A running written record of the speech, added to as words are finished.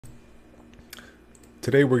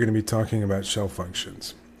Today we're going to be talking about shell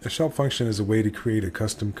functions. A shell function is a way to create a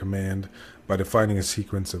custom command by defining a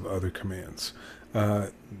sequence of other commands.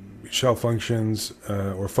 Shell functions,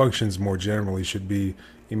 or functions more generally, should be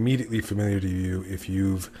immediately familiar to you if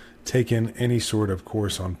you've taken any sort of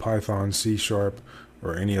course on Python, C#,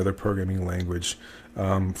 or any other programming language.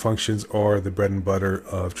 Functions are the bread and butter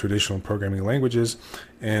of traditional programming languages,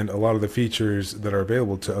 and a lot of the features that are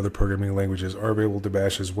available to other programming languages are available to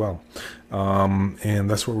Bash as well. And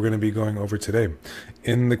that's what we're going to be going over today.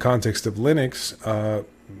 In the context of Linux,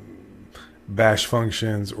 Bash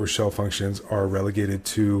functions or shell functions are relegated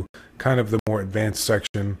to kind of the more advanced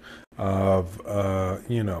section of,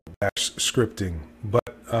 Bash scripting. But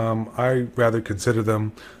I rather consider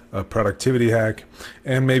them a productivity hack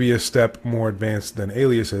and maybe a step more advanced than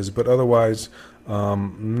aliases, but otherwise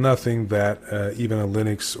nothing that even a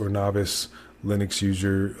Linux or novice Linux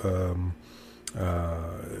user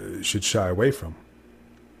should shy away from.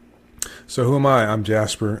 So who am I? I'm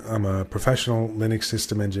Jasper. I'm a professional Linux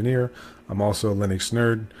system engineer. I'm also a Linux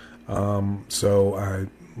nerd. So I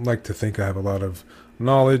like to think I have a lot of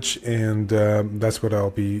knowledge, and that's what I'll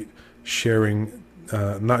be sharing,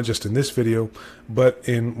 not just in this video, but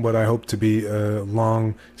in what I hope to be a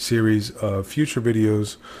long series of future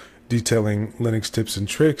videos detailing Linux tips and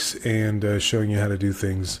tricks and showing you how to do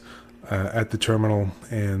things at the terminal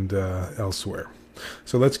and elsewhere.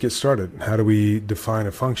 So let's get started. How do we define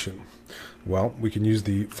a function? Well, we can use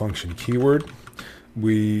the function keyword.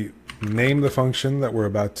 We name the function that we're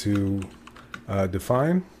about to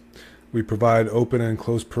define. We provide open and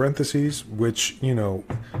closed parentheses, which,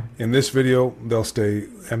 in this video, they'll stay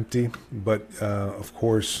empty. But, of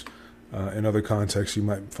course, in other contexts, you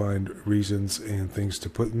might find reasons and things to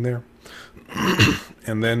put in there.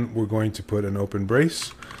 And then we're going to put an open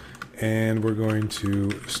brace. And we're going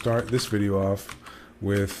to start this video off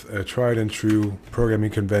with a tried and true programming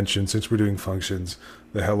convention, since we're doing functions,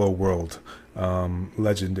 the hello world,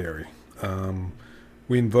 legendary.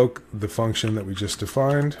 We invoke the function that we just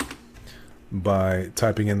defined by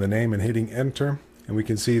typing in the name and hitting enter, and we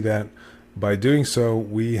can see that by doing so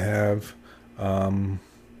we have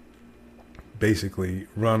basically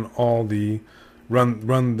run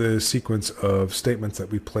the sequence of statements that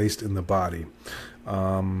we placed in the body.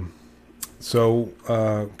 So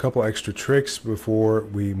a couple extra tricks before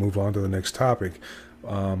we move on to the next topic.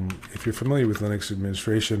 If you're familiar with Linux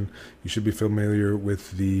administration, you should be familiar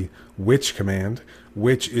with the which command,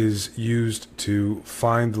 which is used to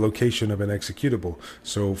find the location of an executable.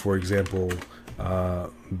 So, for example,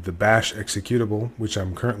 the bash executable, which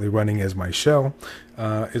I'm currently running as my shell,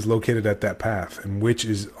 is located at that path, and which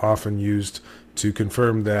is often used to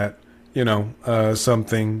confirm that,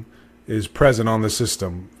 something is present on the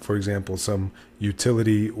system. For example, some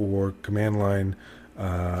utility or command line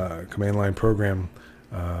program,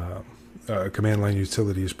 command line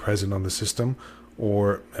utility is present on the system,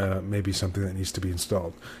 or maybe something that needs to be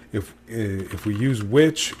installed. If we use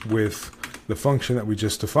which with the function that we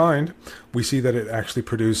just defined, we see that it actually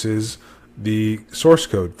produces the source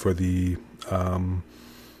code for the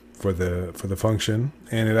function,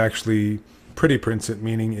 and it actually pretty prints it,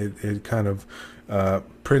 meaning it kind of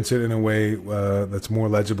prints it in a way that's more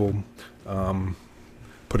legible,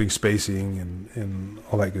 putting spacing and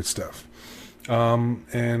all that good stuff.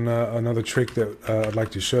 Another trick that I'd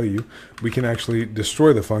like to show you, we can actually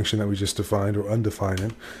destroy the function that we just defined or undefine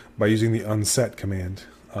it by using the unset command.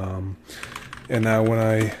 And now when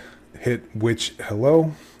I hit which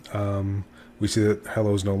hello, we see that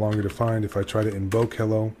hello is no longer defined. If I try to invoke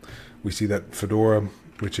hello, we see that Fedora,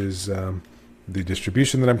 which is the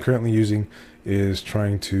distribution that I'm currently using, is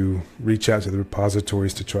trying to reach out to the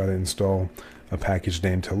repositories to try to install a package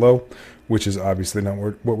named hello, which is obviously not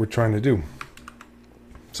what we're trying to do.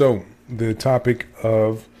 So the topic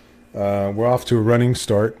of, we're off to a running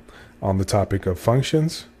start on the topic of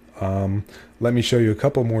functions. Let me show you a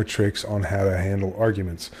couple more tricks on how to handle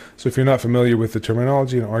arguments. So if you're not familiar with the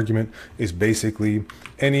terminology, an argument is basically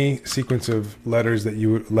any sequence of letters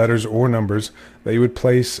or numbers that you would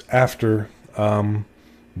place after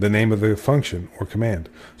the name of the function or command.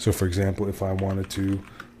 So for example, if I wanted to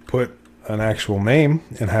put an actual name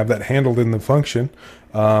and have that handled in the function,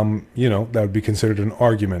 that would be considered an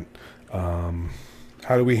argument.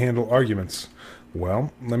 How do we handle arguments?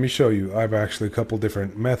 Well, let me show you. I have actually a couple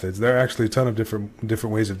different methods. There are actually a ton of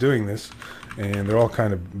different ways of doing this, and they're all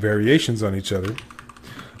kind of variations on each other.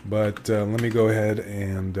 But let me go ahead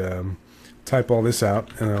and type all this out,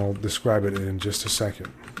 and I'll describe it in just a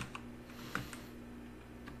second.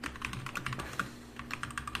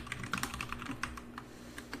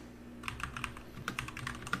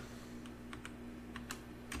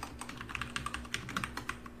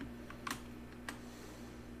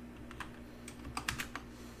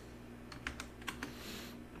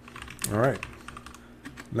 All right.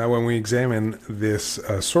 Now when we examine this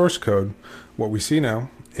source code, what we see now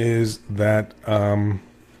is that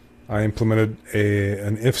I implemented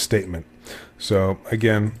an if statement. So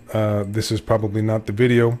again, this is probably not the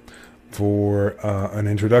video for an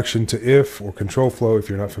introduction to if or control flow if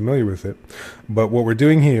you're not familiar with it. But what we're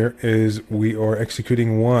doing here is we are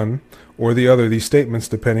executing one or the other of these statements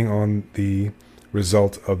depending on the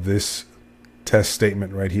result of this test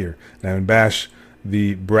statement right here. Now in Bash,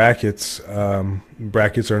 the brackets are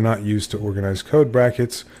not used to organize code.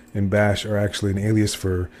 Brackets in Bash are actually an alias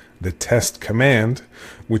for the test command,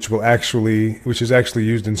 which is actually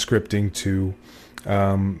used in scripting to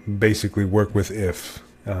basically work with if.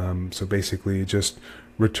 So basically it just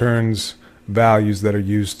returns values that are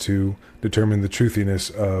used to determine the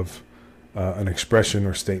truthiness of an expression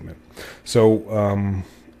or statement. So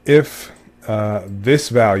if this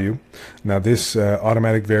value, now this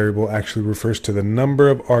automatic variable actually refers to the number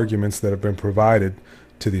of arguments that have been provided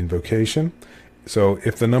to the invocation. So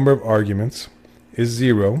if the number of arguments is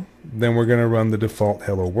 0, then we're going to run the default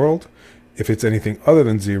hello world. If it's anything other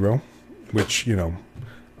than 0, which, you know,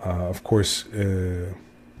 of course, it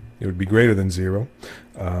would be greater than 0,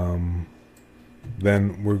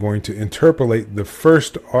 then we're going to interpolate the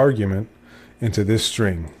first argument into this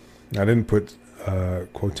string. I didn't put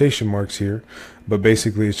quotation marks here, but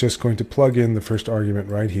basically it's just going to plug in the first argument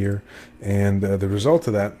right here, and the result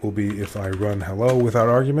of that will be if I run hello without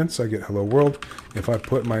arguments, I get hello world. If I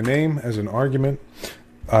put my name as an argument,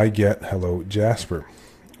 I get hello Jasper,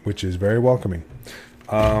 which is very welcoming.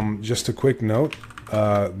 Just a quick note,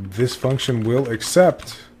 this function will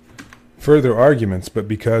accept further arguments, but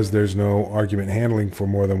because there's no argument handling for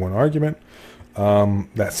more than one argument,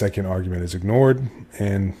 that second argument is ignored,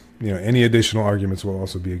 and you know, any additional arguments will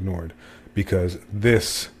also be ignored because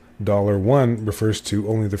this $1 refers to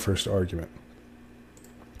only the first argument.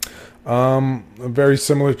 A very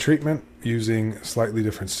similar treatment using slightly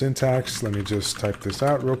different syntax. Let me just type this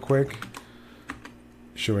out real quick,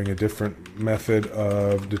 showing a different method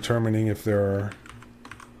of determining if there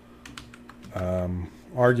are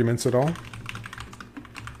arguments at all.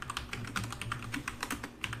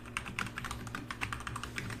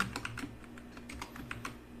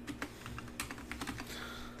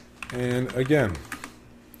 And again,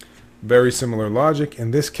 very similar logic.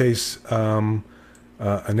 In this case, an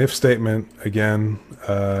if statement, again,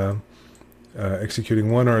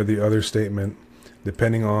 executing one or the other statement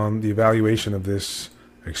depending on the evaluation of this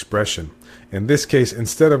expression. In this case,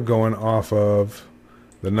 instead of going off of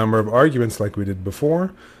the number of arguments like we did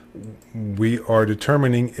before, we are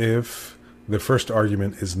determining if the first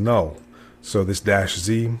argument is null. So this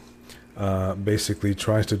 -z basically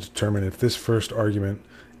tries to determine if this first argument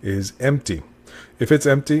is empty. If it's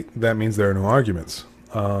empty, that means there are no arguments.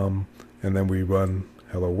 And then we run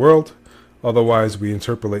hello world. Otherwise, we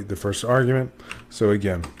interpolate the first argument. So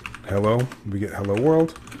again, hello, we get hello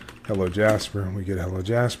world. Hello Jasper, we get hello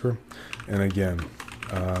Jasper. And again,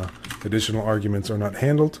 additional arguments are not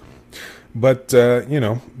handled. But, you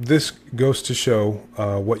know, this goes to show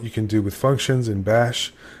what you can do with functions in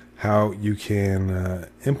Bash, how you can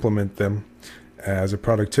implement them as a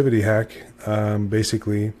productivity hack,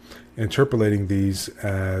 basically interpolating these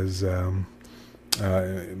as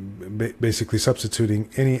basically substituting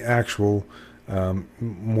any actual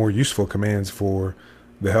more useful commands for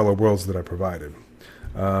the hello worlds that I provided.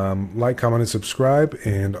 Like, comment, and subscribe,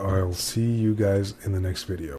 and I'll see you guys in the next video.